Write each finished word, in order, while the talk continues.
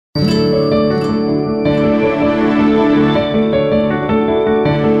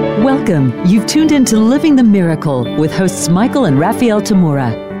Welcome. You've tuned into Living the Miracle with hosts Michael and Raphael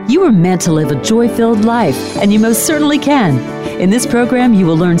Tamura. You were meant to live a joy-filled life, and you most certainly can. In this program, you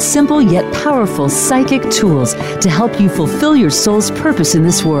will learn simple yet powerful psychic tools to help you fulfill your soul's purpose in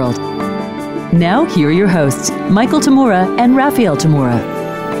this world. Now, here are your hosts, Michael Tamura and Raphael Tamura.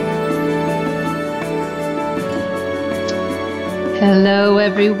 Hello,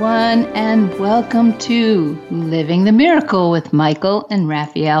 everyone, and welcome to Living the Miracle with Michael and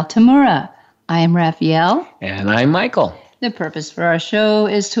Raphael Tamura. I am Raphael. And I'm Michael. The purpose for our show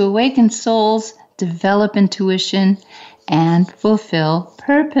is to awaken souls, develop intuition, and fulfill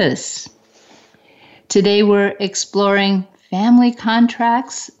purpose. Today we're exploring family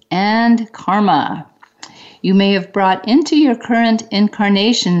contracts and karma. You may have brought into your current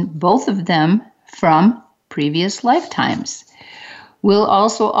incarnation both of them from previous lifetimes. We'll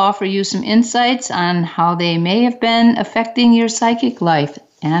also offer you some insights on how they may have been affecting your psychic life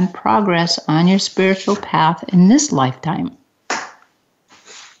and progress on your spiritual path in this lifetime.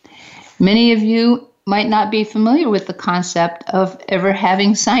 Many of you might not be familiar with the concept of ever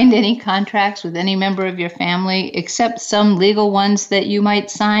having signed any contracts with any member of your family, except some legal ones that you might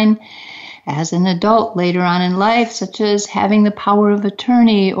sign as an adult later on in life, such as having the power of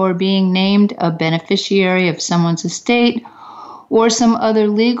attorney or being named a beneficiary of someone's estate, or some other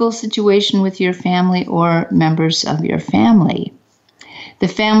legal situation with your family or members of your family. The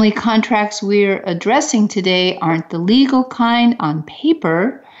family contracts we're addressing today aren't the legal kind on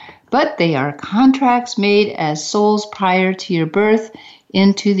paper, but they are contracts made as souls prior to your birth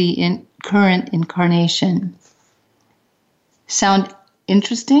into the current incarnation. Sound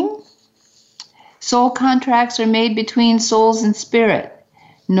interesting? Soul contracts are made between souls and spirit.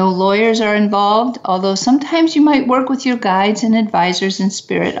 No lawyers are involved, although sometimes you might work with your guides and advisors in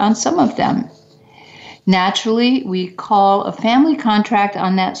spirit on some of them. Naturally, we call a family contract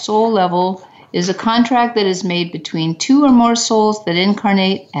on that soul level is a contract that is made between two or more souls that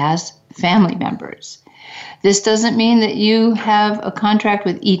incarnate as family members. This doesn't mean that you have a contract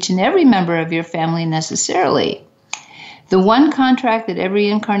with each and every member of your family necessarily. The one contract that every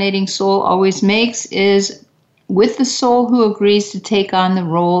incarnating soul always makes is with the soul who agrees to take on the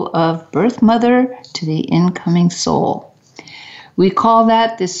role of birth mother to the incoming soul. We call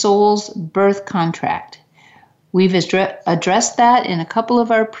that the soul's birth contract. We've addressed that in a couple of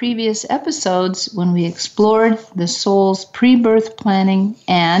our previous episodes when we explored the soul's pre-birth planning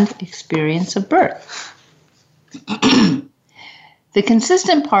and experience of birth. The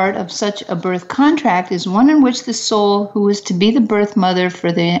consistent part of such a birth contract is one in which the soul who is to be the birth mother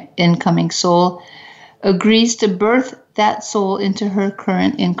for the incoming soul agrees to birth that soul into her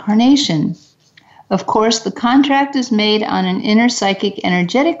current incarnation. Of course, the contract is made on an inner psychic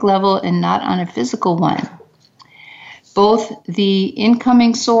energetic level and not on a physical one. Both the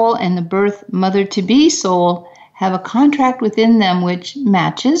incoming soul and the birth mother-to-be soul have a contract within them which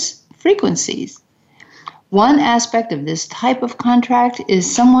matches frequencies. One aspect of this type of contract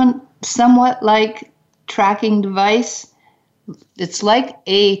is somewhat like tracking device. It's like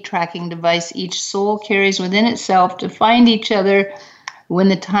a tracking device each soul carries within itself to find each other when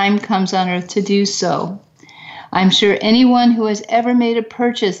the time comes on Earth to do so. I'm sure anyone who has ever made a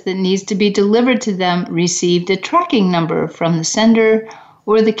purchase that needs to be delivered to them received a tracking number from the sender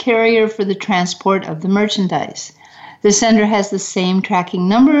or the carrier for the transport of the merchandise. The sender has the same tracking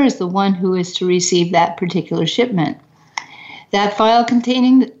number as the one who is to receive that particular shipment. That file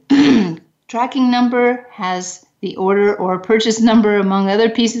containing the tracking number has the order or purchase number, among other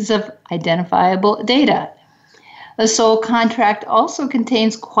pieces of identifiable data. A soul contract also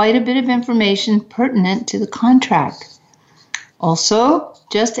contains quite a bit of information pertinent to the contract. Also,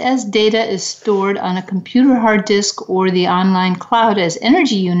 just as data is stored on a computer hard disk or the online cloud as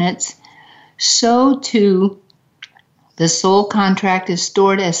energy units, so too the soul contract is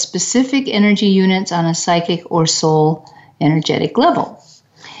stored as specific energy units on a psychic or soul energetic level.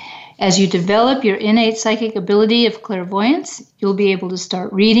 As you develop your innate psychic ability of clairvoyance, you'll be able to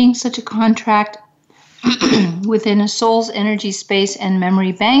start reading such a contract within a soul's energy space and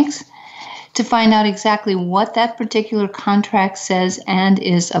memory banks to find out exactly what that particular contract says and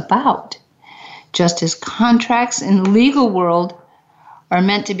is about. Just as contracts in the legal world are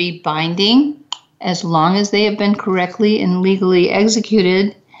meant to be binding as long as they have been correctly and legally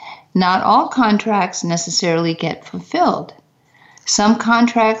executed, not all contracts necessarily get fulfilled. Some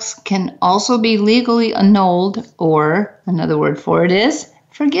contracts can also be legally annulled, or another word for it is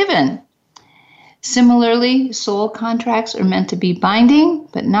forgiven. Similarly, soul contracts are meant to be binding,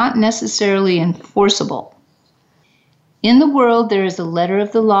 but not necessarily enforceable. In the world, there is a letter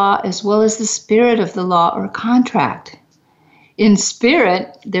of the law as well as the spirit of the law or contract. In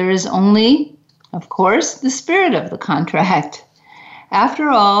spirit, there is only, of course, the spirit of the contract. After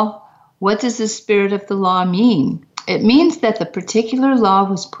all, what does the spirit of the law mean? It means that the particular law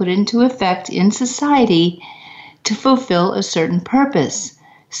was put into effect in society to fulfill a certain purpose,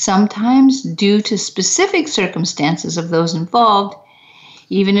 sometimes due to specific circumstances of those involved.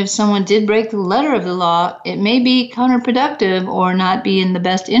 Even if someone did break the letter of the law, it may be counterproductive or not be in the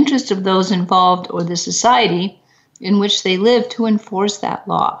best interest of those involved or the society in which they live to enforce that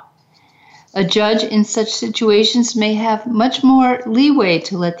law. A judge in such situations may have much more leeway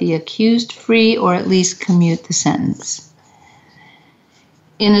to let the accused free or at least commute the sentence.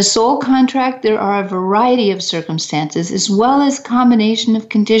 In a soul contract, there are a variety of circumstances as well as a combination of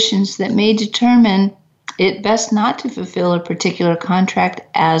conditions that may determine it best not to fulfill a particular contract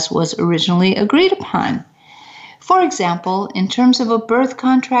as was originally agreed upon. For example, in terms of a birth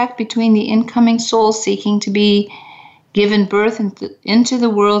contract between the incoming soul seeking to be given birth into the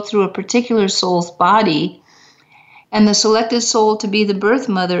world through a particular soul's body, and the selected soul to be the birth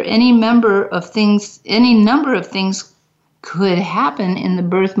mother, any number of things could happen in the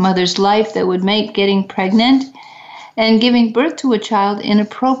birth mother's life that would make getting pregnant and giving birth to a child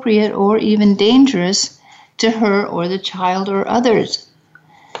inappropriate or even dangerous to her or the child or others.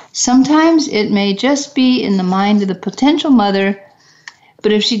 Sometimes it may just be in the mind of the potential mother,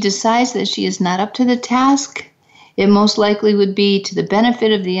 but if she decides that she is not up to the task, it most likely would be to the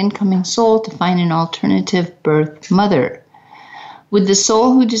benefit of the incoming soul to find an alternative birth mother. Would the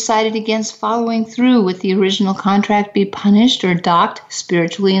soul who decided against following through with the original contract be punished or docked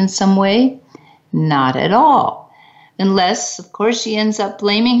spiritually in some way? Not at all. Unless, of course, she ends up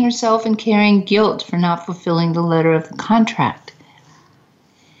blaming herself and carrying guilt for not fulfilling the letter of the contract.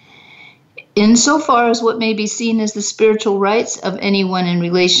 Insofar as what may be seen as the spiritual rights of anyone in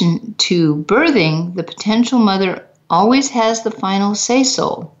relation to birthing, the potential mother always has the final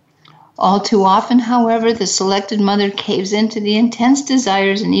say-so. All too often, however, the selected mother caves into the intense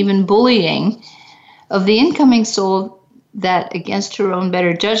desires and even bullying of the incoming soul that, against her own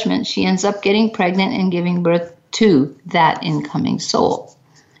better judgment, she ends up getting pregnant and giving birth to that incoming soul.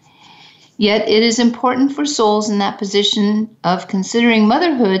 Yet it is important for souls in that position of considering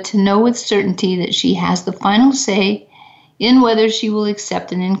motherhood to know with certainty that she has the final say in whether she will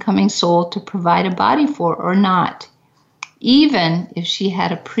accept an incoming soul to provide a body for or not, even if she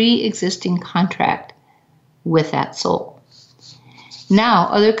had a pre-existing contract with that soul. Now,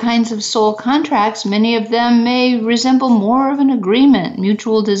 other kinds of soul contracts, many of them may resemble more of an agreement,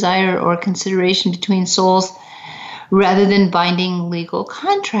 mutual desire, or consideration between souls rather than binding legal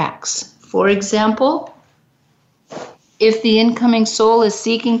contracts. For example, if the incoming soul is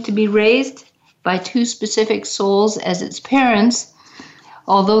seeking to be raised by two specific souls as its parents,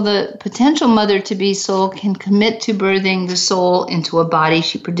 although the potential mother-to-be soul can commit to birthing the soul into a body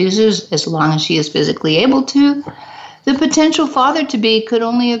she produces as long as she is physically able to, the potential father-to-be could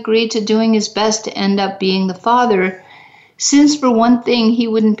only agree to doing his best to end up being the father, since for one thing, he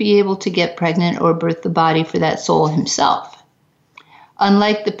wouldn't be able to get pregnant or birth the body for that soul himself.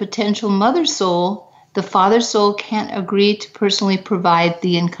 Unlike the potential mother soul, the father soul can't agree to personally provide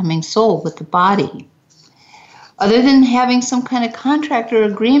the incoming soul with the body. Other than having some kind of contract or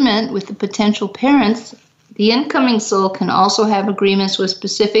agreement with the potential parents, the incoming soul can also have agreements with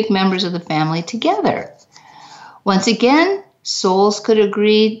specific members of the family together. Once again, souls could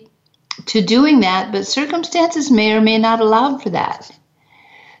agree to doing that, but circumstances may or may not allow for that.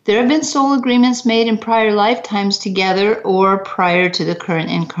 There have been soul agreements made in prior lifetimes together or prior to the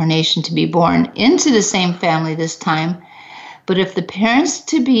current incarnation to be born into the same family this time. But if the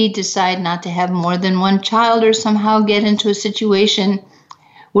parents-to-be decide not to have more than one child or somehow get into a situation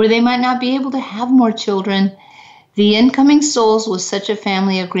where they might not be able to have more children, the incoming souls with such a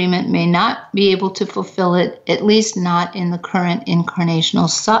family agreement may not be able to fulfill it, at least not in the current incarnational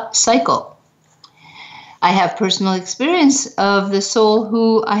cycle. I have personal experience of the soul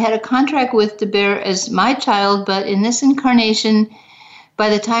who I had a contract with to bear as my child, but in this incarnation, by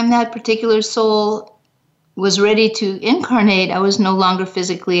the time that particular soul was ready to incarnate, I was no longer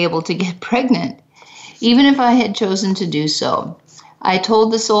physically able to get pregnant, even if I had chosen to do so. I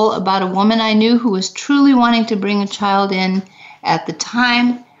told the soul about a woman I knew who was truly wanting to bring a child in at the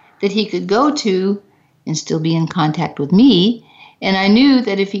time that he could go to and still be in contact with me. And I knew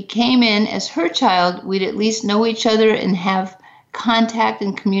that if he came in as her child, we'd at least know each other and have contact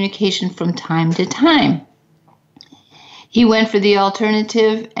and communication from time to time. He went for the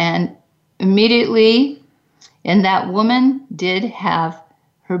alternative, and immediately, and that woman did have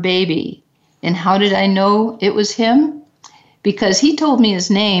her baby. And how did I know it was him? Because he told me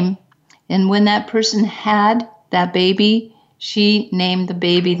his name, and when that person had that baby, she named the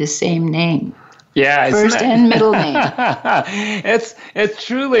baby the same name. Yeah, first and middle name. It's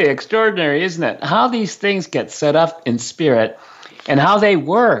truly extraordinary, isn't it? How these things get set up in spirit and how they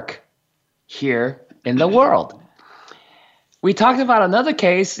work here in the world. We talked about another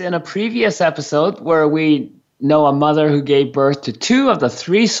case in a previous episode where we know a mother who gave birth to 2 of the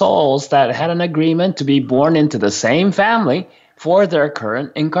 3 souls that had an agreement to be born into the same family for their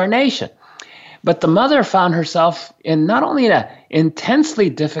current incarnation. But the mother found herself in not only an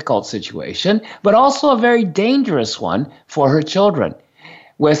intensely difficult situation, but also a very dangerous one for her children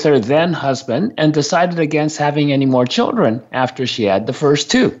with her then husband, and decided against having any more children after she had the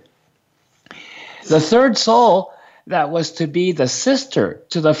first 2. The third soul that was to be the sister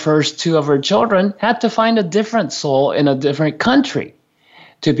to the first 2 of her children had to find a different soul in a different country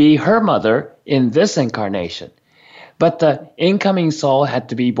to be her mother in this incarnation. But the incoming soul had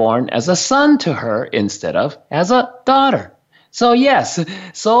to be born as a son to her instead of as a daughter. So yes,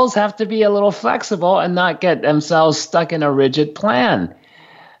 souls have to be a little flexible and not get themselves stuck in a rigid plan.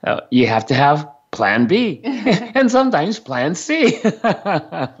 You have to have plan B and sometimes plan C. And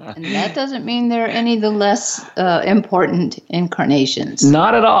that doesn't mean they're any the less important incarnations.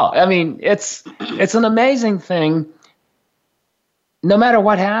 Not at all. I mean, it's an amazing thing. No matter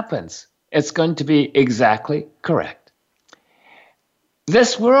what happens, it's going to be exactly correct.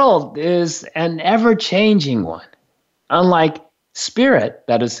 This world is an ever-changing one, unlike spirit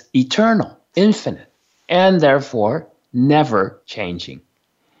that is eternal, infinite, and therefore never changing.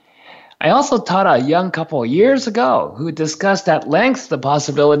 I also taught a young couple years ago who discussed at length the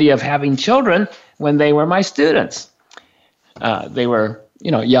possibility of having children when they were my students. They were,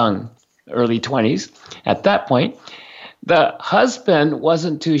 young, early 20s at that point. The husband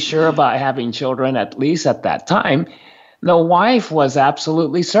wasn't too sure about having children, at least at that time. The wife was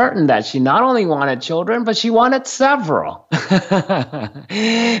absolutely certain that she not only wanted children, but she wanted several.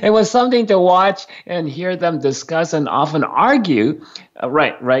 It was something to watch and hear them discuss and often argue,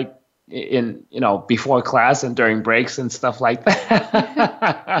 right in, before class and during breaks and stuff like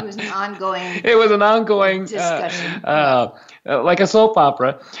that. It was an ongoing discussion. Like a soap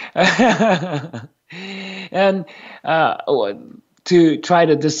opera. And to try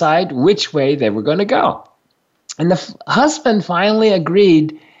to decide which way they were going to go. And the husband finally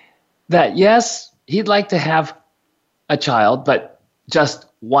agreed that, yes, he'd like to have a child, but just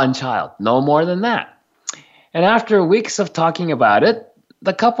one child, no more than that. And after weeks of talking about it,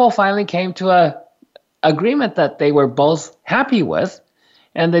 the couple finally came to an agreement that they were both happy with,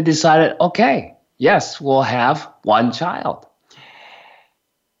 and they decided, okay, yes, we'll have one child.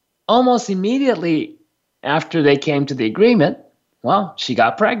 Almost immediately after they came to the agreement, well, she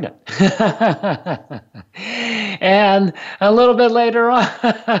got pregnant. And a little bit later on,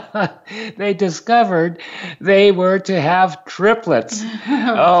 they discovered they were to have triplets.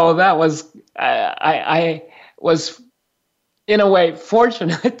 Oh, that was, I was in a way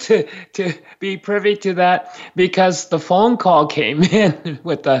fortunate to be privy to that, because the phone call came in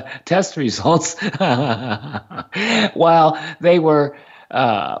with the test results while they were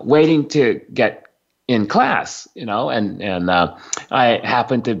waiting to get in class, and I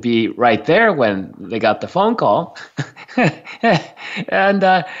happened to be right there when they got the phone call. And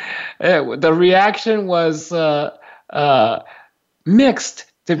the reaction was mixed,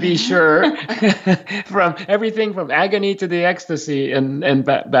 to be sure, from everything from agony to the ecstasy and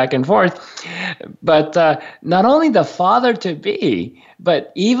back and forth. But not only the father-to-be,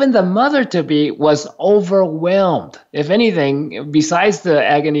 but even the mother-to-be was overwhelmed. If anything, besides the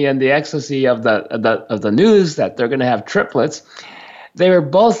agony and the ecstasy of the news that they're going to have triplets, they were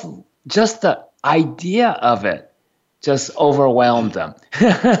both, just the idea of it just overwhelmed them.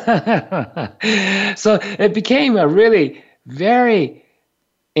 So it became a really very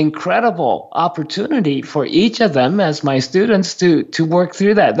incredible opportunity for each of them as my students to work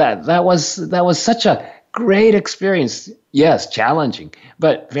through that. That was such a great experience. Yes, challenging,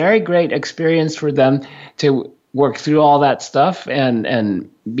 but very great experience for them to work through all that stuff and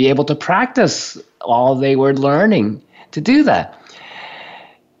be able to practice all they were learning to do that.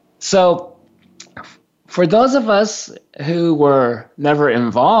 So for those of us who were never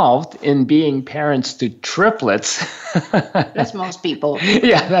involved in being parents to triplets, that's most people.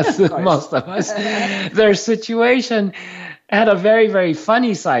 Yeah, that's most of us. Their situation had a very, very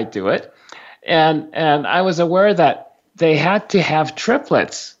funny side to it. And I was aware that they had to have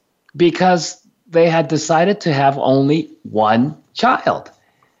triplets because they had decided to have only one child.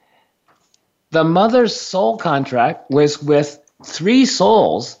 The mother's soul contract was with 3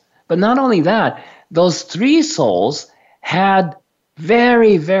 souls, but not only that, those 3 souls had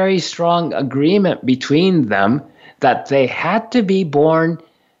very, very strong agreement between them that they had to be born,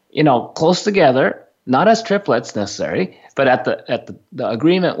 close together, not as triplets necessarily, but the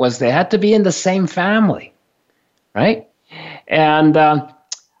agreement was they had to be in the same family, right? And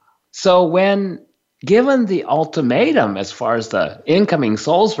so when given the ultimatum as far as the incoming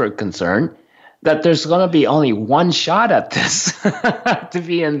souls were concerned, that there's going to be only one shot at this to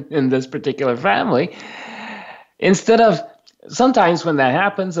be in this particular family, instead of sometimes when that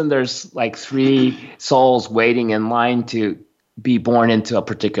happens and there's like 3 souls waiting in line to be born into a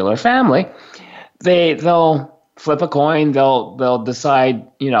particular family, they'll flip a coin, they'll decide,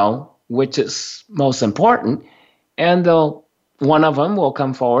 which is most important, and one of them will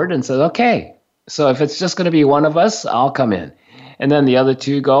come forward and say, okay, so if it's just going to be one of us, I'll come in. And then the other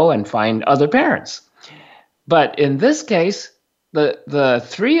 2 go and find other parents. But in this case, the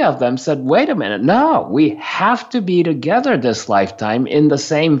 3 of them said, wait a minute, no, we have to be together this lifetime in the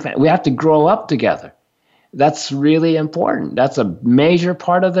same we have to grow up together. That's really important. That's a major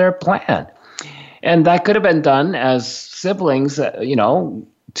part of their plan. And that could have been done as siblings,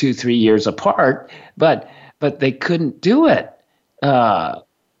 2-3 years apart, but they couldn't do it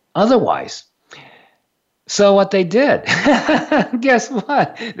otherwise. So what they did, guess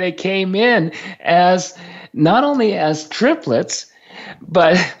what? They came in as not only as triplets,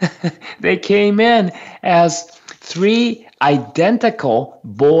 but they came in as 3 identical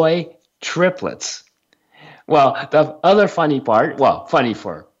boy triplets. Well, the other funny part, funny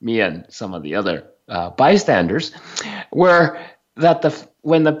for me and some of the other bystanders, were that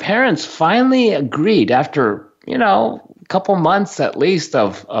when the parents finally agreed after, a couple months at least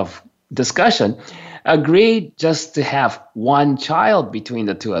of discussion, agreed just to have one child between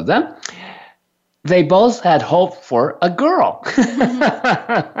the 2 of them, they both had hoped for a girl.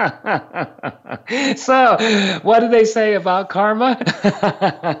 So, what do they say about karma?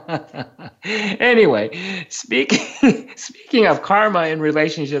 Anyway, speaking of karma in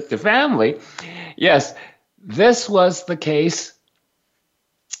relationship to family, yes, this was the case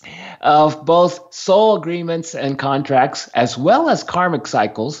of both soul agreements and contracts, as well as karmic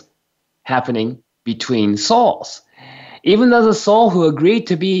cycles happening between souls. Even though the soul who agreed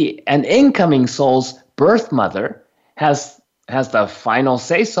to be an incoming soul's birth mother has the final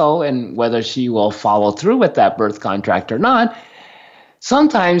say-so in whether she will follow through with that birth contract or not,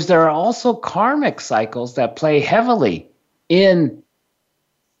 sometimes there are also karmic cycles that play heavily in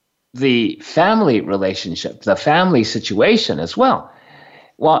the family relationship, the family situation as well.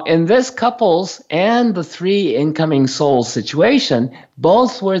 Well, in this couple's and the 3 incoming souls situation,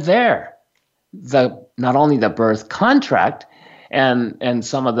 both were there. Not only the birth contract and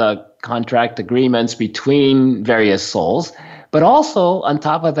some of the contract agreements between various souls, but also on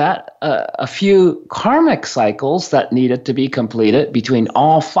top of that, a few karmic cycles that needed to be completed between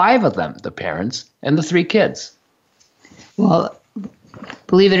all 5 of them, the parents and the 3 kids. Well,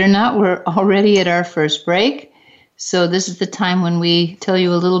 believe it or not, we're already at our first break. So this is the time when we tell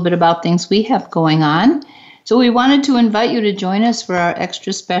you a little bit about things we have going on. So we wanted to invite you to join us for our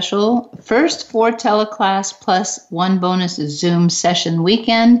extra special first 4 teleclass plus 1 bonus Zoom session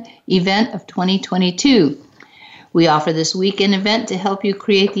weekend event of 2022. We offer this weekend event to help you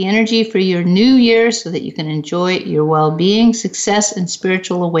create the energy for your new year so that you can enjoy your well-being, success, and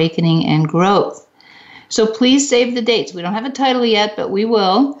spiritual awakening and growth. So please save the dates. We don't have a title yet, but we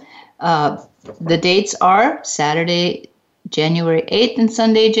will. The dates are Saturday, January 8th and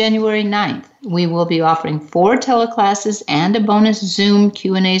Sunday, January 9th. We will be offering 4 teleclasses and a bonus Zoom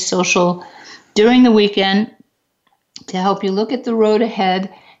Q&A social during the weekend to help you look at the road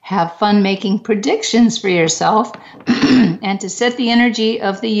ahead, have fun making predictions for yourself, and to set the energy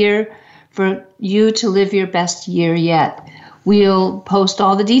of the year for you to live your best year yet. We'll post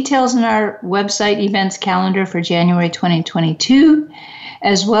all the details in our website events calendar for January 2022,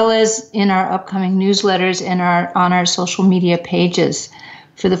 as well as in our upcoming newsletters and on our social media pages.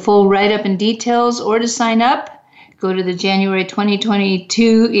 For the full write-up and details or to sign up, go to the January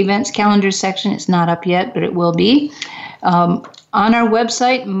 2022 events calendar section. It's not up yet, but it will be. On our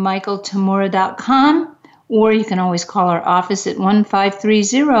website, michaeltamura.com, or you can always call our office at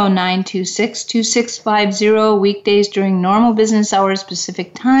 1-530-926-2650 weekdays during normal business hours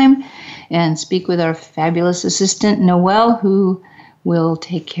Pacific time, and speak with our fabulous assistant, Noelle, who will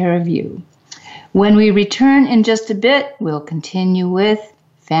take care of you. When we return in just a bit, we'll continue with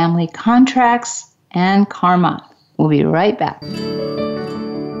family contracts and karma. We'll be right back.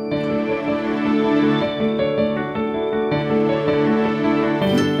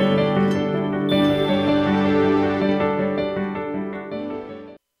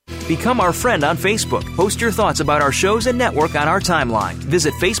 Become our friend on Facebook. Post your thoughts about our shows and network on our timeline.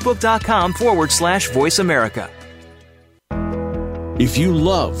 Visit facebook.com/Voice America. If you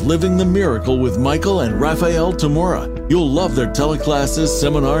love Living the Miracle with Michael and Raphael Tamura, you'll love their teleclasses,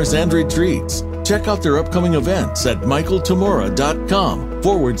 seminars, and retreats. Check out their upcoming events at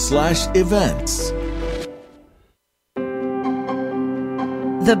michaeltamura.com/events.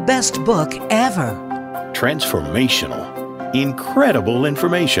 The best book ever. Transformational. Incredible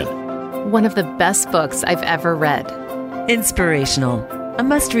information. One of the best books I've ever read. Inspirational. A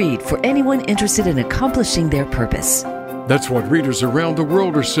must-read for anyone interested in accomplishing their purpose. That's what readers around the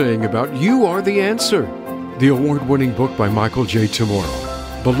world are saying about You Are the Answer, the award-winning book by Michael J.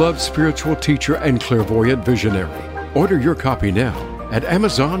 Tamura, beloved spiritual teacher and clairvoyant visionary. Order your copy now at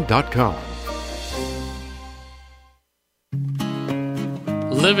Amazon.com.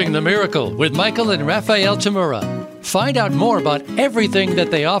 Living the Miracle with Michael and Raphael Tamura. Find out more about everything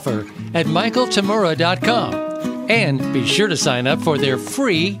that they offer at michaeltamura.com. And be sure to sign up for their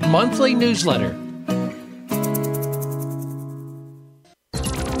free monthly newsletter.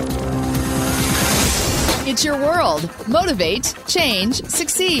 It's your world. Motivate, change,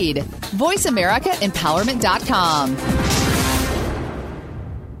 succeed. VoiceAmericaEmpowerment.com.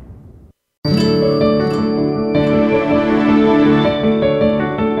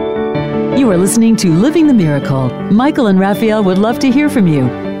 You are listening to Living the Miracle. Michael and Raphael would love to hear from you.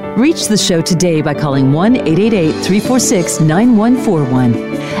 Reach the show today by calling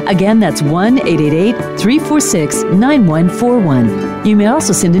 1-888-346-9141. Again, that's 1-888-346-9141. You may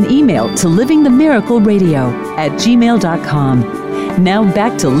also send an email to livingthemiracleradio@gmail.com. Now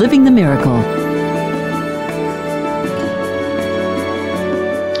back to Living the Miracle.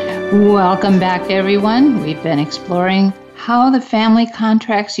 Welcome back, everyone. We've been exploring how the family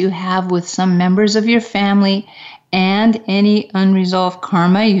contracts you have with some members of your family and any unresolved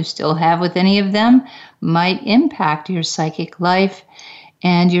karma you still have with any of them might impact your psychic life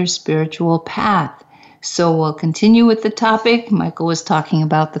and your spiritual path. So we'll continue with the topic. Michael was talking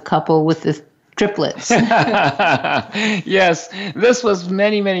about the couple with the triplets. Yes, this was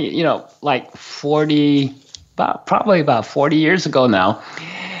many, like 40, probably about 40 years ago now.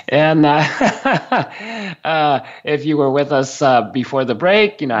 And if you were with us before the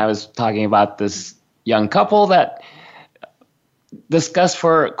break, I was talking about this young couple that discussed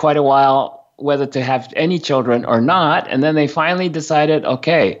for quite a while whether to have any children or not. And then they finally decided,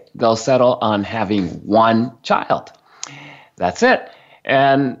 okay, they'll settle on having one child. That's it.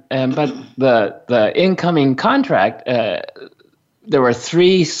 But the incoming contract, there were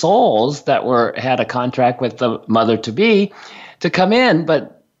 3 souls that had a contract with the mother-to-be to come in,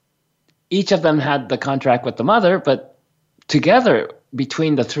 but each of them had the contract with the mother, but together,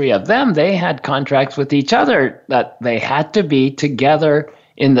 between the 3 of them, they had contracts with each other that they had to be together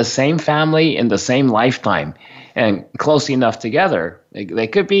in the same family, in the same lifetime, and close enough together. They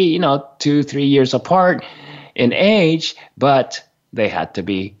could be, 2-3 years apart in age, but they had to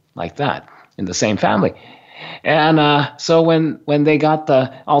be like that in the same family. And so when they got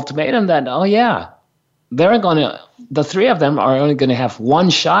the ultimatum that, oh yeah, the 3 of them are only going to have one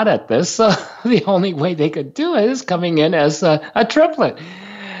shot at this, so the only way they could do it is coming in as a triplet.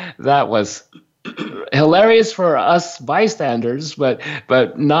 That was hilarious for us bystanders, but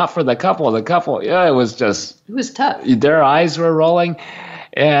not for the couple. The couple, yeah, it was tough. Their eyes were rolling,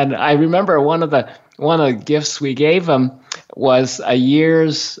 and I remember one of the gifts we gave them was a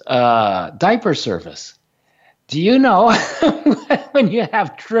year's diaper service. Do you know when you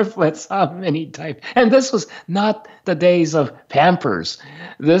have triplets, how many diapers? And this was not the days of Pampers.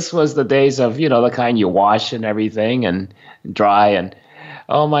 This was the days of, the kind you wash and everything and dry, and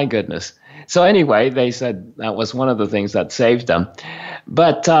oh my goodness. So anyway, they said that was one of the things that saved them.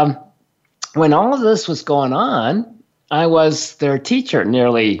 But when all of this was going on, I was their teacher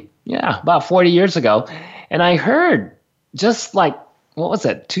about 40 years ago. And I heard just like,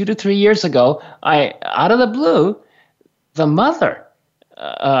 2 to 3 years ago, out of the blue, the mother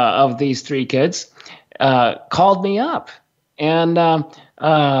of these 3 kids called me up. And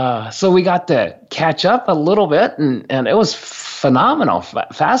so we got to catch up a little bit, and it was phenomenal,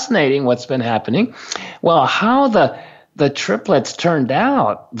 fascinating what's been happening. Well, how the triplets turned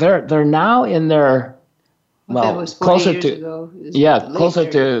out, they're now in their, closer to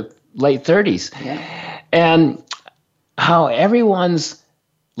late 30s. Yeah. And how everyone's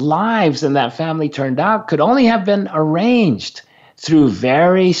lives in that family turned out could only have been arranged through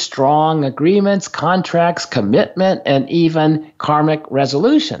very strong agreements, contracts, commitment, and even karmic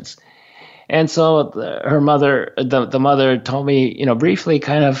resolutions. And so her mother, the mother told me, briefly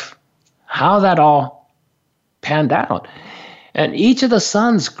kind of how that all panned out. And each of the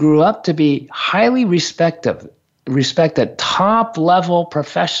sons grew up to be highly respected top-level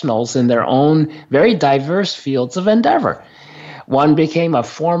professionals in their own very diverse fields of endeavor. One became a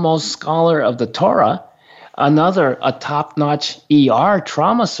foremost scholar of the Torah, another a top-notch ER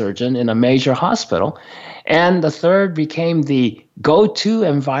trauma surgeon in a major hospital, and the third became the go-to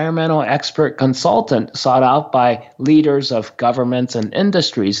environmental expert consultant sought out by leaders of governments and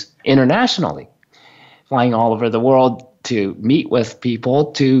industries internationally, flying all over the world to meet with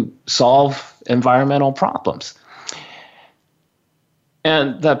people to solve environmental problems.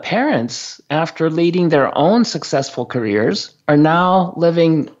 And the parents, after leading their own successful careers, are now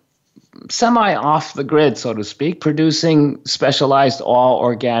living semi off the grid, so to speak, producing specialized all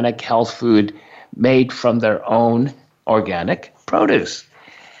organic health food made from their own organic produce.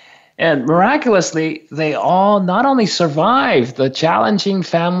 And miraculously, they all not only survived the challenging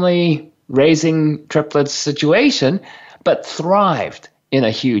family raising triplets situation, but thrived in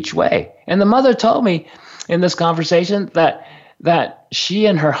a huge way. And the mother told me in this conversation that she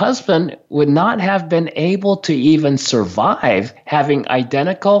and her husband would not have been able to even survive having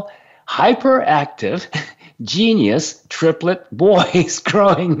identical, hyperactive, genius triplet boys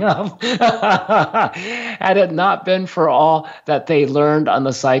growing up had it not been for all that they learned on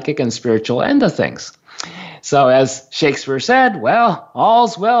the psychic and spiritual end of things. So as Shakespeare said, well,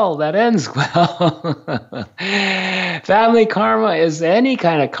 all's well that ends well. Family karma is any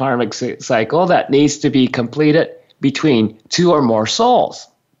kind of karmic cycle that needs to be completed between two or more souls.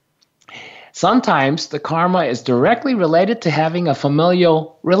 Sometimes the karma is directly related to having a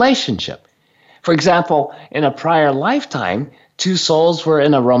familial relationship. For example, in a prior lifetime, two souls were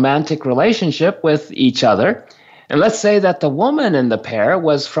in a romantic relationship with each other. And let's say that the woman in the pair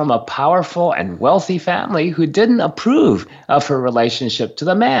was from a powerful and wealthy family who didn't approve of her relationship to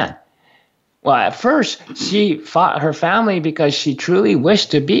the man. Well, at first, she fought her family because she truly wished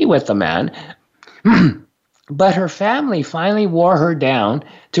to be with the man. But her family finally wore her down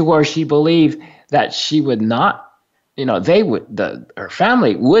to where she believed that she would not, her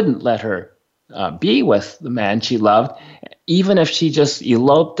family wouldn't let her be with the man she loved, even if she just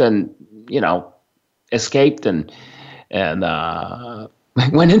eloped and, escaped and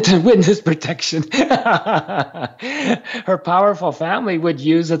went into witness protection. Her powerful family would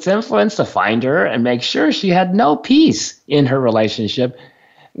use its influence to find her and make sure she had no peace in her relationship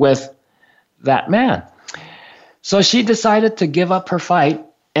with that man. So she decided to give up her fight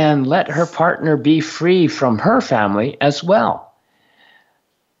and let her partner be free from her family as well.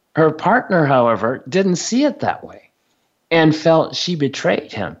 Her partner, however, didn't see it that way and felt she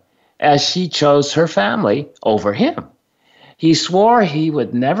betrayed him as she chose her family over him. He swore he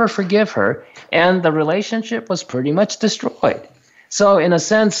would never forgive her, and the relationship was pretty much destroyed. So in a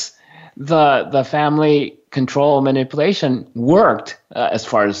sense, the family control manipulation worked as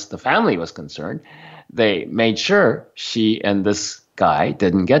far as the family was concerned. They made sure she and this guy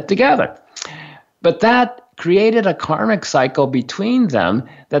didn't get together. But that created a karmic cycle between them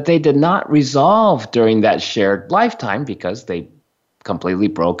that they did not resolve during that shared lifetime because they completely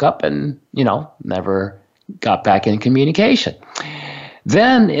broke up and, never got back in communication.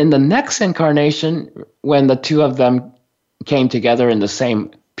 Then in the next incarnation, when the two of them came together in the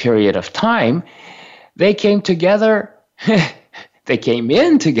same period of time, they came together, they came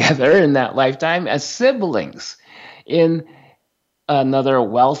in together in that lifetime as siblings in another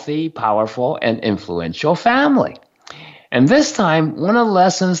wealthy, powerful, and influential family. And this time, one of the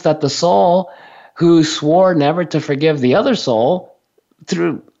lessons that the soul who swore never to forgive the other soul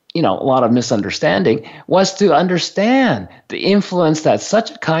through a lot of misunderstanding was to understand the influence that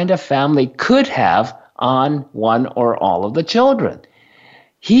such a kind of family could have on one or all of the children.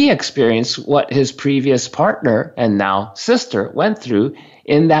 He experienced what his previous partner and now sister went through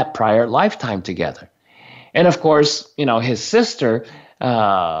in that prior lifetime together. And of course, his sister,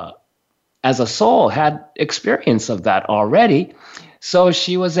 as a soul, had experience of that already. So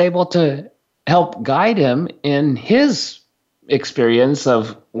she was able to help guide him in his experience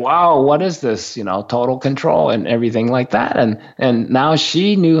of, wow, what is this, total control and everything like that. And now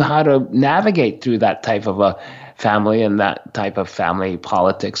she knew how to navigate through that type of a family and that type of family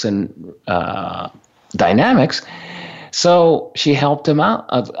politics and dynamics. So she helped him out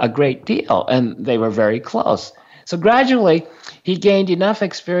a great deal, and they were very close. So gradually, he gained enough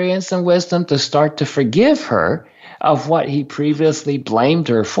experience and wisdom to start to forgive her of what he previously blamed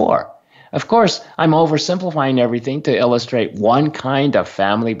her for. Of course, I'm oversimplifying everything to illustrate one kind of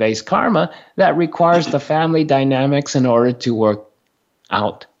family-based karma that requires the family dynamics in order to work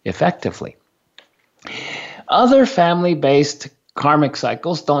out effectively. Other family-based karmic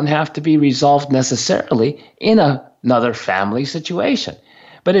cycles don't have to be resolved necessarily in another family situation.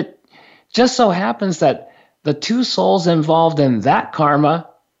 But it just so happens that the two souls involved in that karma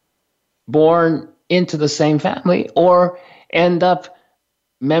born into the same family or end up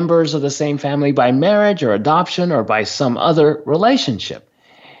members of the same family by marriage or adoption or by some other relationship.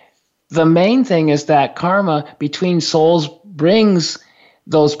 The main thing is that karma between souls brings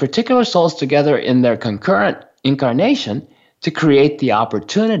those particular souls together in their concurrent incarnation to create the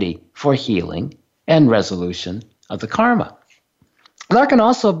opportunity for healing and resolution of the karma. There can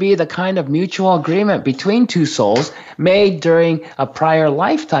also be the kind of mutual agreement between two souls made during a prior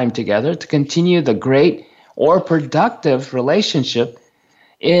lifetime together to continue the great or productive relationship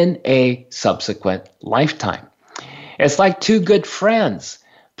in a subsequent lifetime. It's like two good friends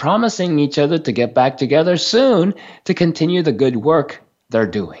promising each other to get back together soon to continue the good work they're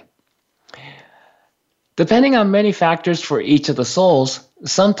doing. Depending on many factors for each of the souls,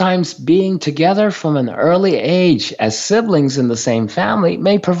 sometimes being together from an early age as siblings in the same family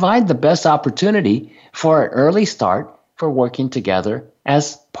may provide the best opportunity for an early start for working together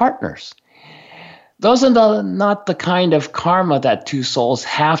as partners. Those are not the kind of karma that two souls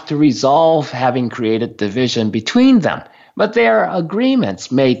have to resolve having created division between them, but they are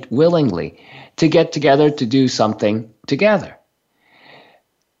agreements made willingly to get together to do something together.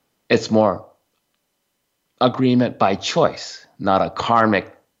 It's more agreement by choice, not a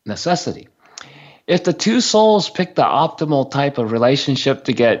karmic necessity. If the two souls pick the optimal type of relationship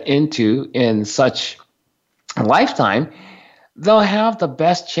to get into in such a lifetime, they'll have the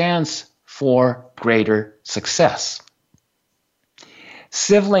best chance for greater success.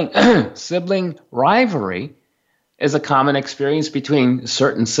 Sibling rivalry is a common experience between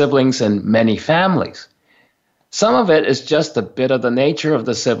certain siblings in many families. Some of it is just a bit of the nature of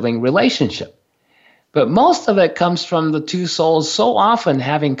the sibling relationship. But most of it comes from the two souls so often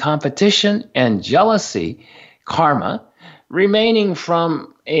having competition and jealousy, karma, remaining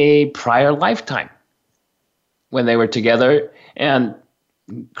from a prior lifetime when they were together and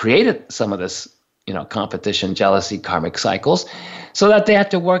created some of this, competition, jealousy, karmic cycles, so that they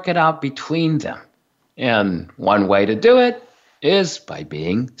had to work it out between them. And one way to do it is by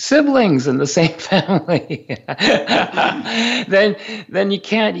being siblings in the same family. Then you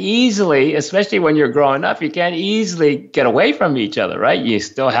can't easily, especially when you're growing up, you can't easily get away from each other, right? You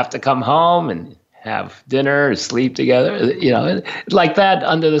still have to come home and have dinner or sleep together, like that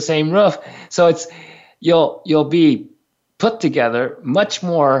under the same roof. So you'll be put together much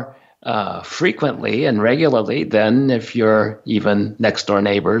more frequently and regularly than if you're even next door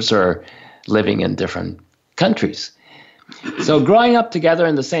neighbors or living in different countries. So growing up together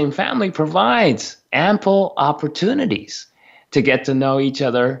in the same family provides ample opportunities to get to know each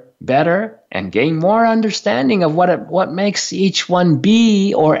other better and gain more understanding of what makes each one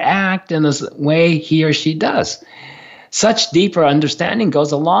be or act in the way he or she does. Such deeper understanding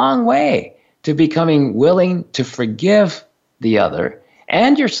goes a long way to becoming willing to forgive the other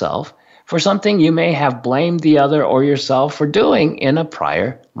and yourself for something you may have blamed the other or yourself for doing in a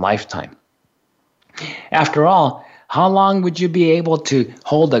prior lifetime. After all, how long would you be able to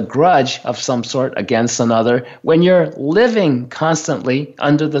hold a grudge of some sort against another when you're living constantly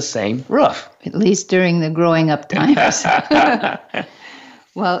under the same roof? At least during the growing up times.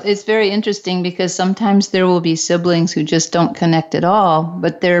 Well, it's very interesting because sometimes there will be siblings who just don't connect at all,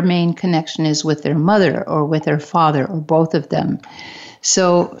 but their main connection is with their mother or with their father or both of them.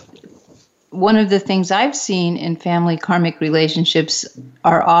 So one of the things I've seen in family karmic relationships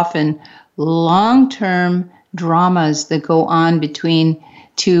are often long-term dramas that go on between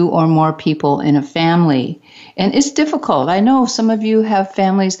two or more people in a family. And it's difficult. I know some of you have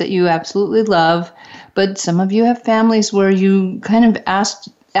families that you absolutely love, but some of you have families where you kind of ask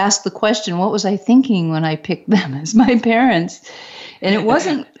the question, what was I thinking when I picked them as my parents? And it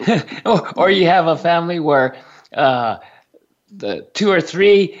wasn't... Or you have a family where the two or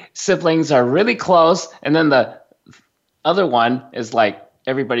three siblings are really close, and then the other one is like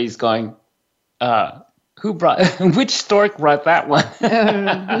everybody's going, which stork brought that one?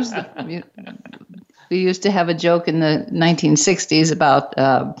 We used to have a joke in the 1960s about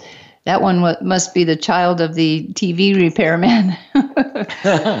that one must be the child of the TV repairman.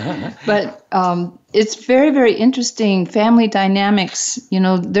 But it's very, very interesting family dynamics.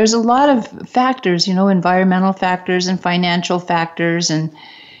 There's a lot of factors, environmental factors and financial factors and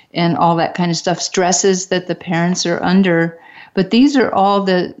all that kind of stuff, stresses that the parents are under. But these are all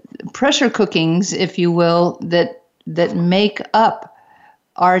the pressure cookings, if you will, that make up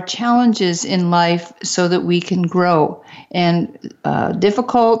our challenges in life so that we can grow. And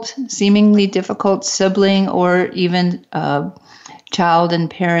seemingly difficult sibling or even child and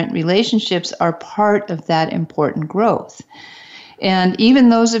parent relationships are part of that important growth. And even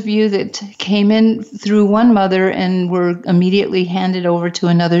those of you that came in through one mother and were immediately handed over to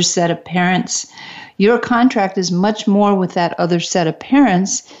another set of parents, your contract is much more with that other set of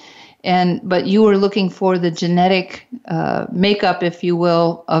parents, but you were looking for the genetic makeup, if you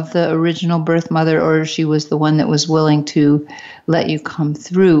will, of the original birth mother, or she was the one that was willing to let you come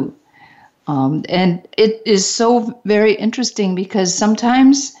through. And it is so very interesting because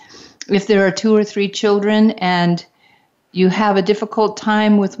sometimes if there are 2 or 3 children and you have a difficult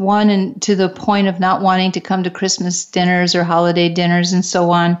time with one and to the point of not wanting to come to Christmas dinners or holiday dinners and so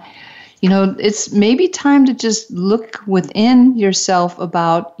on, it's maybe time to just look within yourself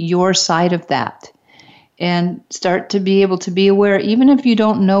about your side of that and start to be able to be aware, even if you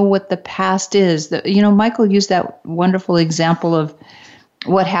don't know what the past is. Michael used that wonderful example of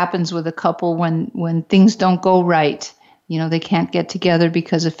what happens with a couple when things don't go right. They can't get together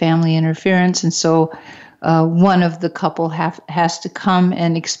because of family interference. And so one of the couple has to come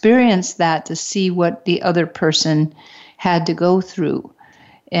and experience that to see what the other person had to go through.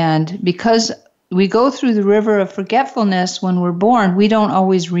 And because we go through the river of forgetfulness when we're born, we don't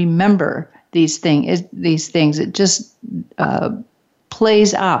always remember these things. It just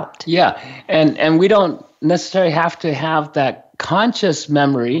plays out. Yeah, and we don't necessarily have to have that conscious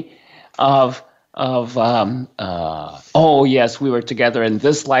memory of oh yes, we were together in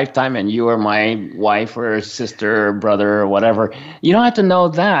this lifetime and you were my wife or sister or brother or whatever. You don't have to know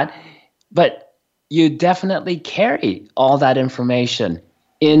that, but you definitely carry all that information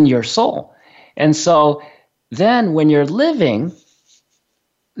in your soul. And so then when you're living,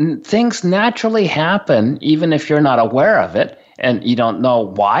 things naturally happen, even if you're not aware of it and you don't know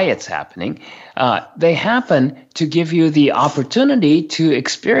why it's happening. They happen to give you the opportunity to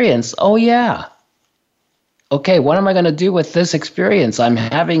experience, oh yeah, okay, what am I going to do with this experience? I'm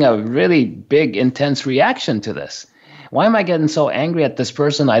having a really big, intense reaction to this. Why am I getting so angry at this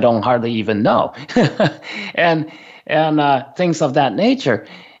person I don't hardly even know? and things of that nature.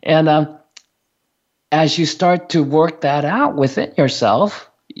 And as you start to work that out within yourself,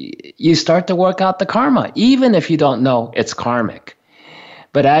 you start to work out the karma, even if you don't know it's karmic.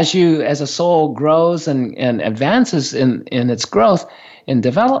 But as a soul grows and advances in its growth and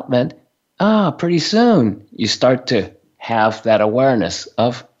development, pretty soon you start to have that awareness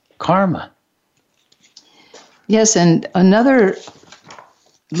of karma. Yes, and another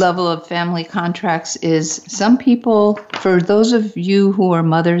level of family contracts is some people, for those of you who are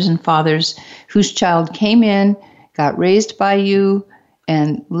mothers and fathers whose child came in, got raised by you,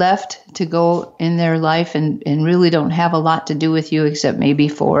 and left to go in their life and really don't have a lot to do with you except maybe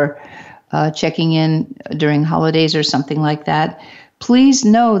for checking in during holidays or something like that, please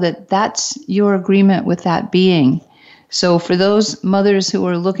know that that's your agreement with that being. So for those mothers who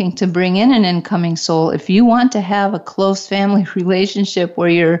are looking to bring in an incoming soul, if you want to have a close family relationship where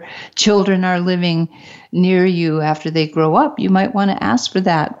your children are living near you after they grow up, you might want to ask for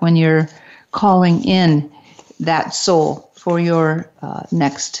that when you're calling in that soul for your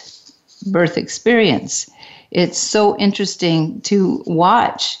next birth experience. It's so interesting to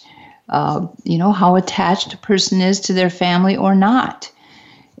watch, how attached a person is to their family or not.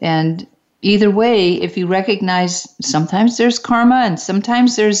 And either way, if you recognize sometimes there's karma and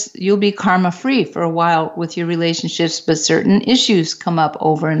sometimes you'll be karma free for a while with your relationships, but certain issues come up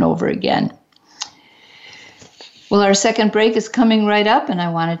over and over again. Well, our second break is coming right up, and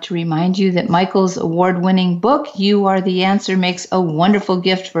I wanted to remind you that Michael's award-winning book, You Are the Answer, makes a wonderful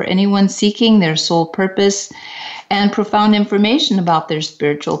gift for anyone seeking their soul purpose and profound information about their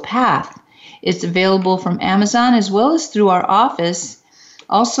spiritual path. It's available from Amazon as well as through our office.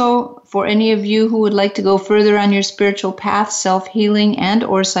 Also, for any of you who would like to go further on your spiritual path, self-healing, and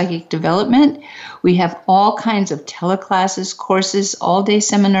or psychic development, we have all kinds of teleclasses, courses, all-day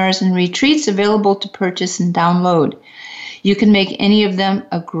seminars, and retreats available to purchase and download. You can make any of them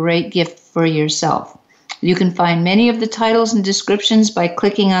a great gift for yourself. You can find many of the titles and descriptions by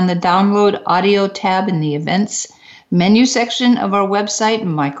clicking on the Download Audio tab in the Events menu section of our website,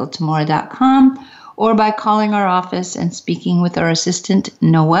 michaeltamura.com, or by calling our office and speaking with our assistant,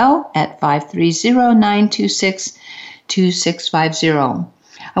 Noelle, at 530-926-2650.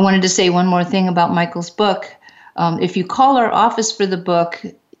 I wanted to say one more thing about Michael's book. If you call our office for the book,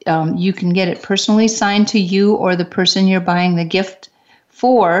 you can get it personally signed to you or the person you're buying the gift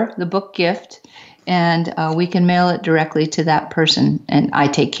for, the book gift, and we can mail it directly to that person, and I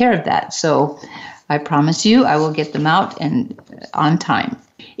take care of that. So I promise you I will get them out and on time.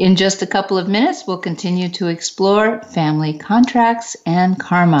 In just a couple of minutes, we'll continue to explore family contracts and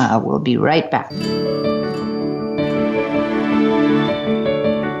karma. We'll be right back.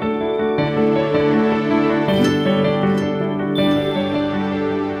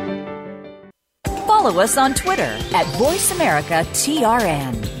 Follow us on Twitter at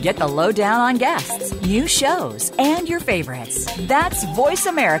VoiceAmericaTRN. Get the lowdown on guests, new shows, and your favorites. That's Voice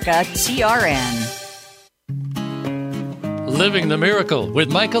America TRN. Living the Miracle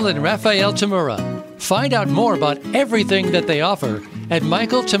with Michael and Raphael Tamura. Find out more about everything that they offer at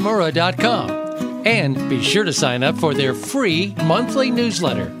michaeltamura.com. And be sure to sign up for their free monthly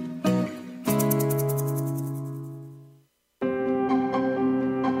newsletter.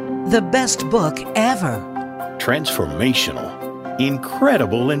 The best book ever. Transformational.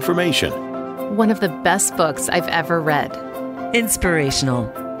 Incredible information. One of the best books I've ever read. Inspirational.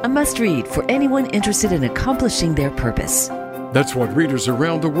 A must-read for anyone interested in accomplishing their purpose. That's what readers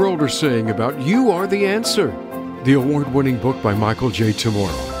around the world are saying about You Are the Answer, the award-winning book by Michael J.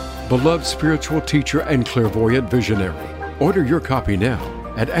 Tamura, beloved spiritual teacher and clairvoyant visionary. Order your copy now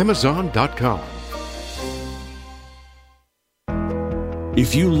at Amazon.com.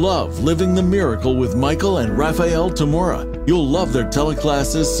 If you love Living the Miracle with Michael and Raphael Tamura, you'll love their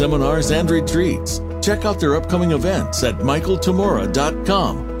teleclasses, seminars, and retreats. Check out their upcoming events at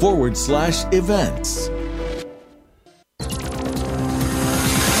michaeltamura.com/events.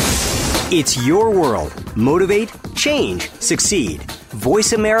 It's your world. Motivate, change, succeed.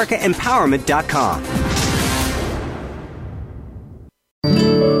 VoiceAmericaEmpowerment.com.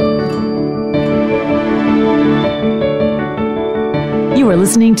 You are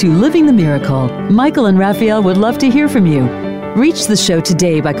listening to Living the Miracle. Michael and Raphael would love to hear from you. Reach the show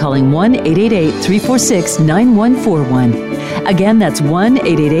today by calling 1-888-346-9141. Again, that's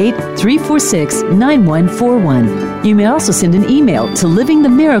 1-888-346-9141. You may also send an email to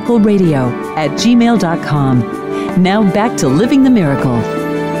livingthemiracleradio@gmail.com. Now back to Living the Miracle.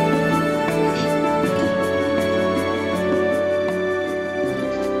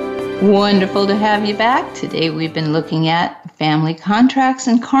 Wonderful to have you back. Today we've been looking at family contracts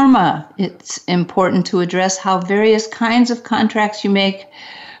and karma. It's important to address how various kinds of contracts you make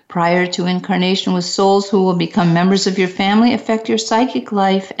prior to incarnation with souls who will become members of your family affect your psychic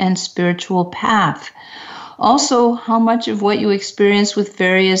life and spiritual path. Also, how much of what you experience with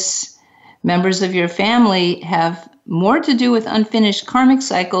various members of your family have more to do with unfinished karmic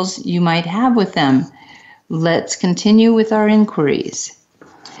cycles you might have with them. Let's continue with our inquiries.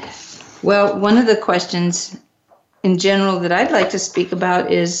 Well, one of the questions in general that I'd like to speak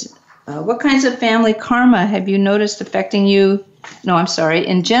about is what kinds of family karma have you noticed affecting you?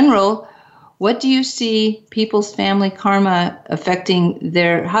 In general, what do you see people's family karma affecting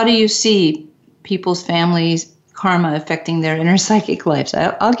how do you see people's families karma affecting their inner psychic lives?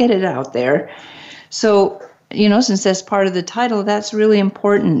 I'll get it out there. So, since that's part of the title, that's really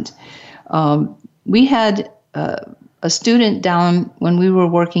important. We had a student down when we were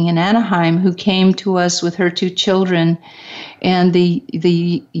working in Anaheim who came to us with her 2 children, and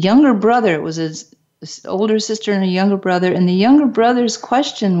the younger brother, it was his older sister and a younger brother, and the younger brother's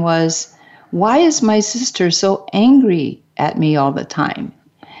question was, why is my sister so angry at me all the time?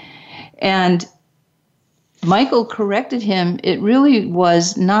 And Michael corrected him. It really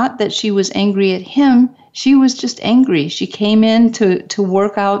was not that she was angry at him. She was just angry. She came in to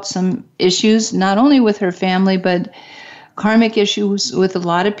work out some issues, not only with her family, but karmic issues with a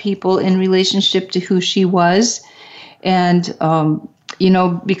lot of people in relationship to who she was. And,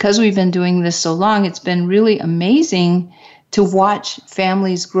 because we've been doing this so long, it's been really amazing to watch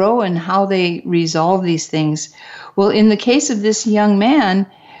families grow and how they resolve these things. Well, in the case of this young man,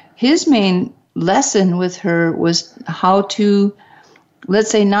 his main lesson with her was how to,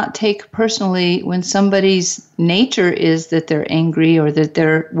 let's say, not take personally when somebody's nature is that they're angry or that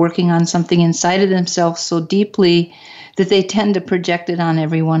they're working on something inside of themselves so deeply that they tend to project it on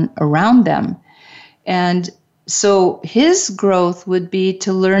everyone around them. And so his growth would be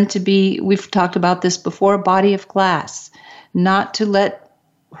to learn to be, we've talked about this before, a body of glass, not to let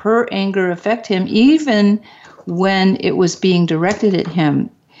her anger affect him, even when it was being directed at him.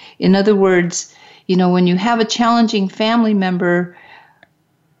 In other words, when you have a challenging family member,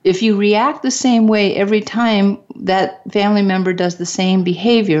 if you react the same way every time that family member does the same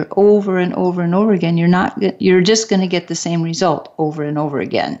behavior over and over and over again, you're just going to get the same result over and over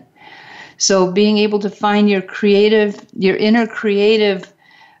again. So being able to find your inner creative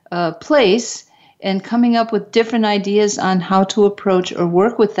place and coming up with different ideas on how to approach or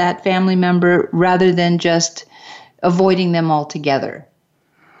work with that family member rather than just avoiding them altogether.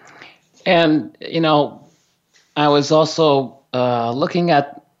 And, I was also looking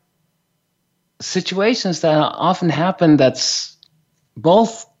at situations that often happen that's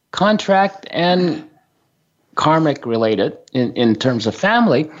both contract and karmic related in terms of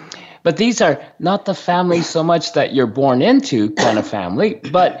family. But these are not the family so much that you're born into kind of family,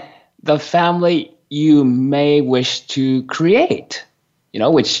 but the family you may wish to create.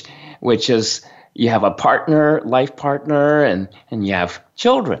 which is you have a partner, life partner, and you have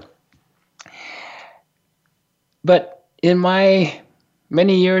children. But in my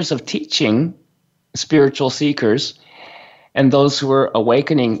many years of teaching spiritual seekers and those who are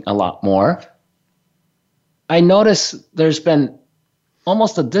awakening a lot more, I notice there's been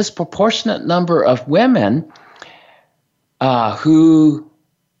almost a disproportionate number of women who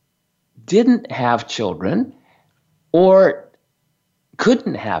didn't have children or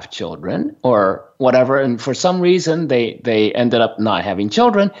couldn't have children or whatever, and for some reason they ended up not having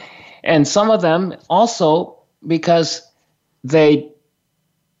children, and some of them also because they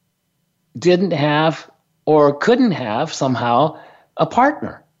didn't have or couldn't have somehow a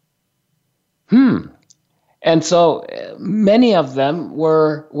partner. And so many of them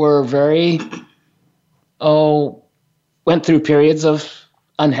were very, went through periods of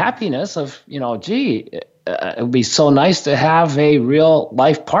unhappiness of, it would be so nice to have a real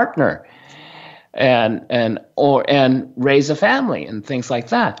life partner and raise a family and things like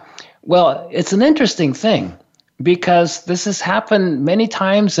that. Well, it's an interesting thing because this has happened many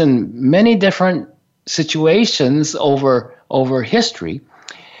times in many different situations over history,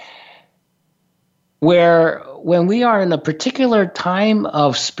 where when we are in a particular time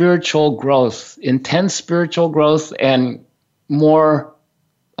of spiritual growth, intense spiritual growth, and more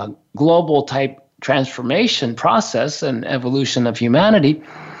global type transformation process and evolution of humanity,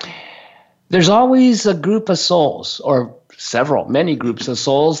 there's always a group of souls, or many groups of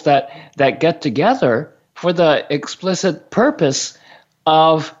souls that get together for the explicit purpose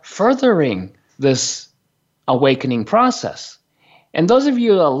of furthering this awakening process. And those of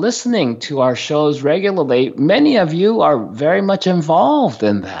you who are listening to our shows regularly, many of you are very much involved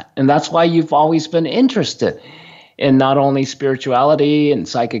in that. And that's why you've always been interested in not only spirituality and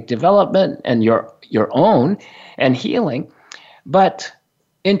psychic development and your own and healing, but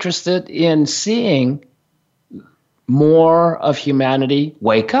interested in seeing more of humanity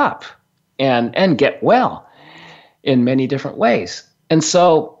wake up and get well in many different ways. And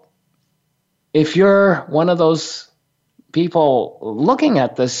so if you're one of those people looking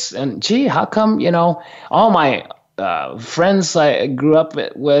at this and, gee, how come, all my friends I grew up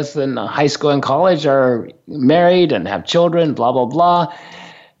with in high school and college are married and have children, blah, blah, blah,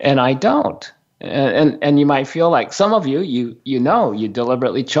 and I don't. And you might feel like some of you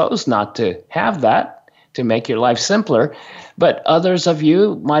deliberately chose not to have that to make your life simpler, but others of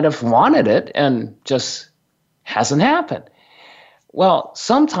you might have wanted it and just hasn't happened. Well,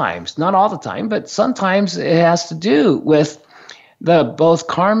 sometimes, not all the time, but sometimes it has to do with the both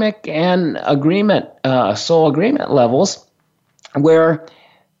karmic and agreement, soul agreement levels, where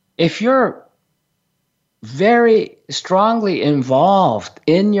if you're very strongly involved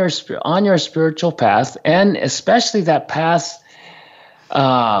in on your spiritual path, and especially that path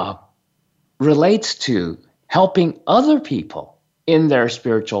relates to helping other people in their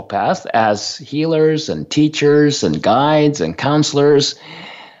spiritual path as healers and teachers and guides and counselors,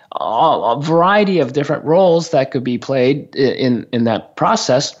 a variety of different roles that could be played in that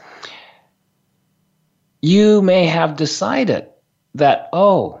process, you may have decided that,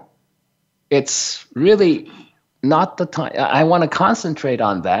 it's really not the time. I want to concentrate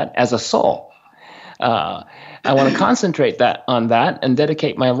on that as a soul. I want to concentrate on that and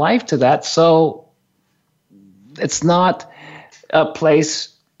dedicate my life to that. So it's not a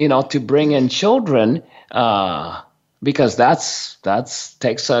place, to bring in children, because that's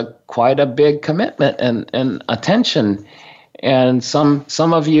takes quite a big commitment and attention. And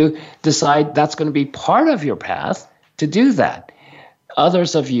some of you decide that's going to be part of your path to do that.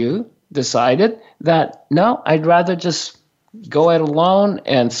 Others of you decided that, no, I'd rather just go it alone,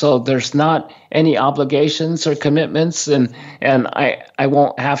 and so there's not any obligations or commitments, and I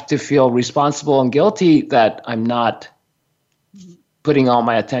won't have to feel responsible and guilty that I'm not putting all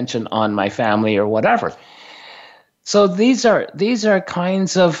my attention on my family or whatever. So these are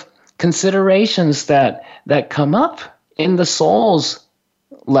kinds of considerations that come up in the soul's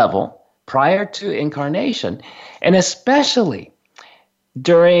level prior to incarnation, and especially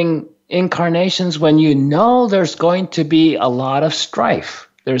during incarnations when there's going to be a lot of strife.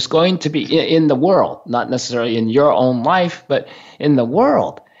 There's going to be in the world, not necessarily in your own life, but in the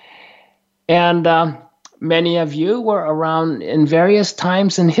world. And many of you were around in various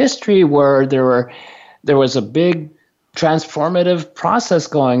times in history where there was a big transformative process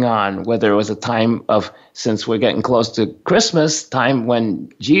going on, whether it was a time of, since we're getting close to Christmas, time when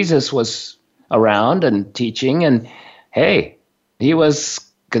Jesus was around and teaching, and hey, he was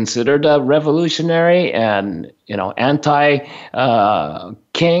considered a revolutionary and anti-killer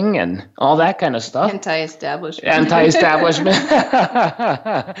king and all that kind of stuff.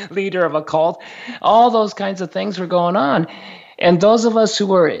 Anti-establishment. Leader of a cult. All those kinds of things were going on. And those of us who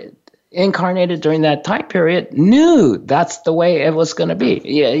were incarnated during that time period knew that's the way it was going to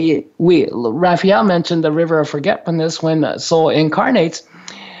be. Raphael mentioned the river of forgetfulness. When the soul incarnates,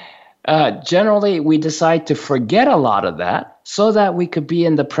 generally we decide to forget a lot of that so that we could be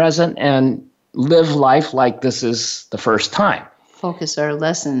in the present and live life like this is the first time. Focus our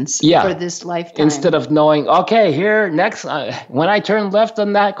lessons for this lifetime. Instead of knowing, okay, here, next, when I turn left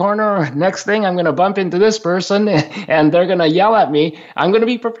on that corner, next thing I'm going to bump into this person and they're going to yell at me. I'm going to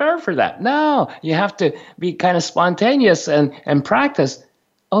be prepared for that. No, you have to be kind of spontaneous and practice.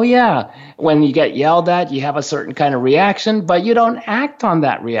 Oh, yeah, when you get yelled at, you have a certain kind of reaction, but you don't act on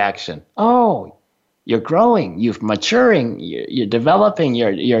that reaction. Oh, you're growing, you're maturing, you're developing,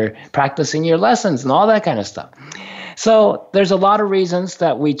 you're practicing your lessons and all that kind of stuff. So there's a lot of reasons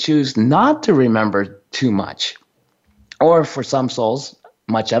that we choose not to remember too much, or for some souls,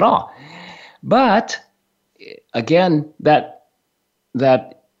 much at all. But again, that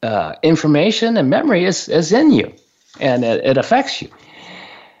information and memory is in you, and it affects you.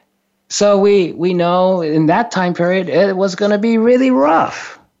 So we know in that time period it was going to be really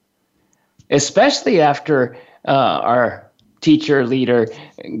rough, especially after our teacher leader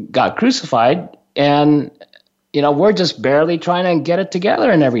got crucified, and we're just barely trying to get it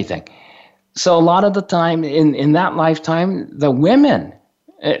together and everything. So a lot of the time in that lifetime, the women,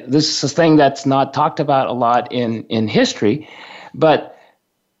 this is a thing that's not talked about a lot in history, but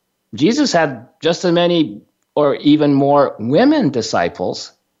Jesus had just as many or even more women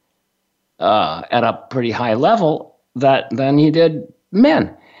disciples at a pretty high level than he did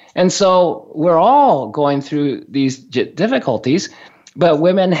men. And so we're all going through these difficulties, but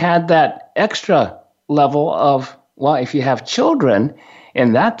women had that extra level of, well, if you have children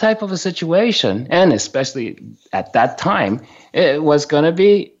in that type of a situation, and especially at that time, it was going to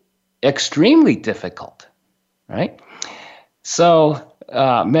be extremely difficult, right? So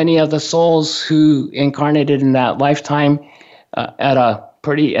many of the souls who incarnated in that lifetime at a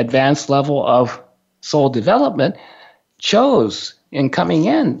pretty advanced level of soul development chose in coming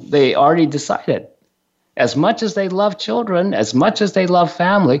in, they already decided, as much as they love children, as much as they love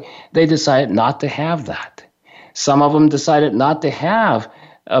family, they decided not to have that. Some of them decided not to have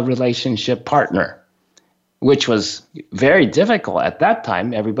a relationship partner, which was very difficult at that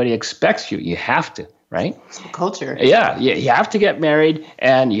time. Everybody expects you. You have to, right? It's the culture. Yeah, you have to get married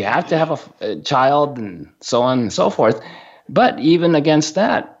and you have to have a child and so on and so forth. But even against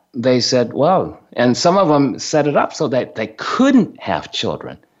that, they said, well, and some of them set it up so that they couldn't have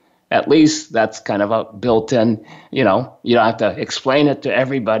children. At least that's kind of a built-in, you don't have to explain it to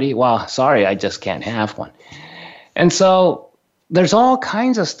everybody. Well, sorry, I just can't have one. And so there's all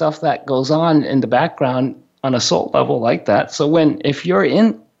kinds of stuff that goes on in the background on a soul level like that. So if you're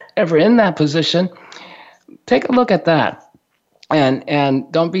ever in that position, take a look at that. And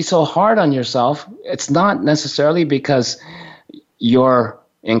don't be so hard on yourself. It's not necessarily because you're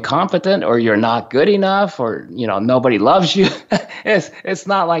incompetent or you're not good enough or nobody loves you. It's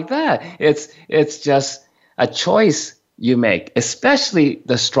not like that. It's just a choice you make, especially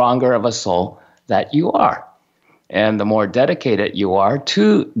the stronger of a soul that you are and the more dedicated you are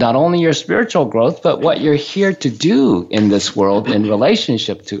to not only your spiritual growth but what you're here to do in this world in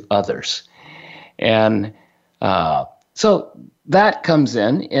relationship to others. And so that comes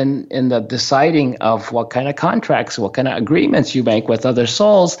in the deciding of what kind of contracts, what kind of agreements you make with other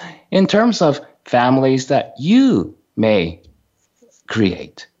souls in terms of families that you may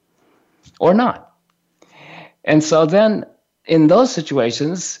create or not. And so then in those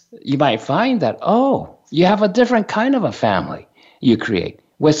situations, you might find that, you have a different kind of a family you create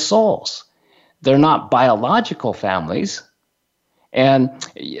with souls. They're not biological families. And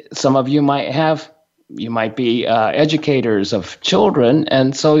some of you might be educators of children,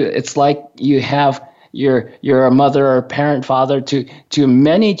 and so it's like you're a mother or parent, father to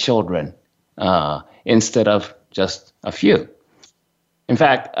many children instead of just a few. In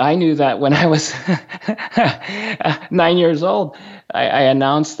fact, I knew that when I was 9 years old, I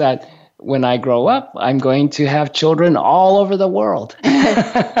announced that when I grow up, I'm going to have children all over the world.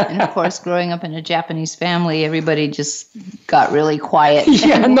 And of course, growing up in a Japanese family, everybody just got really quiet.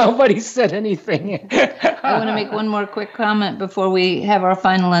 Yeah, nobody said anything. I want to make one more quick comment before we have our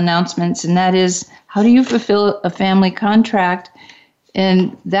final announcements, and that is, how do you fulfill a family contract?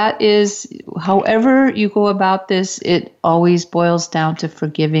 And that is, however you go about this, it always boils down to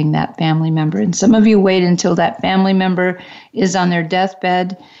forgiving that family member. And some of you wait until that family member is on their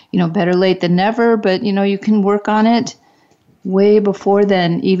deathbed. Better late than never, but you can work on it. way before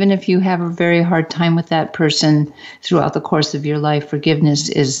then, even if you have a very hard time with that person throughout the course of your life, forgiveness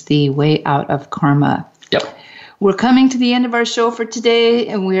is the way out of karma. Yep. We're coming to the end of our show for today,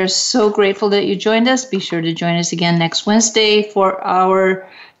 and we are so grateful that you joined us. Be sure to join us again next Wednesday for our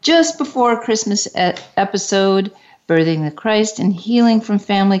just before Christmas episode, Birthing the Christ and Healing from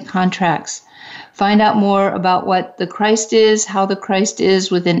Family Contracts. Find out more about what the Christ is, how the Christ is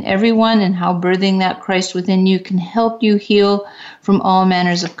within everyone, and how birthing that Christ within you can help you heal from all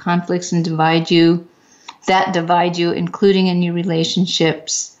manners of conflicts and divide you, including in your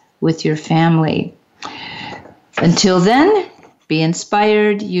relationships with your family. Until then, be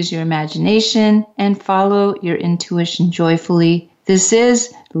inspired, use your imagination, and follow your intuition joyfully. This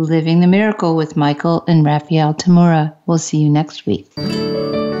is Living the Miracle with Michael and Raphael Tamura. We'll see you next week.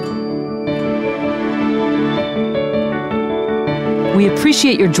 We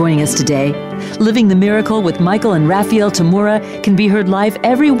appreciate your joining us today. Living the Miracle with Michael and Raphael Tamura can be heard live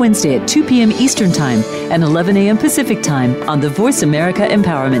every Wednesday at 2 p.m. Eastern Time and 11 a.m. Pacific Time on the Voice America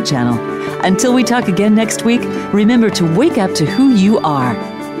Empowerment Channel. Until we talk again next week, remember to wake up to who you are.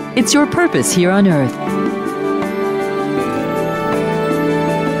 It's your purpose here on earth.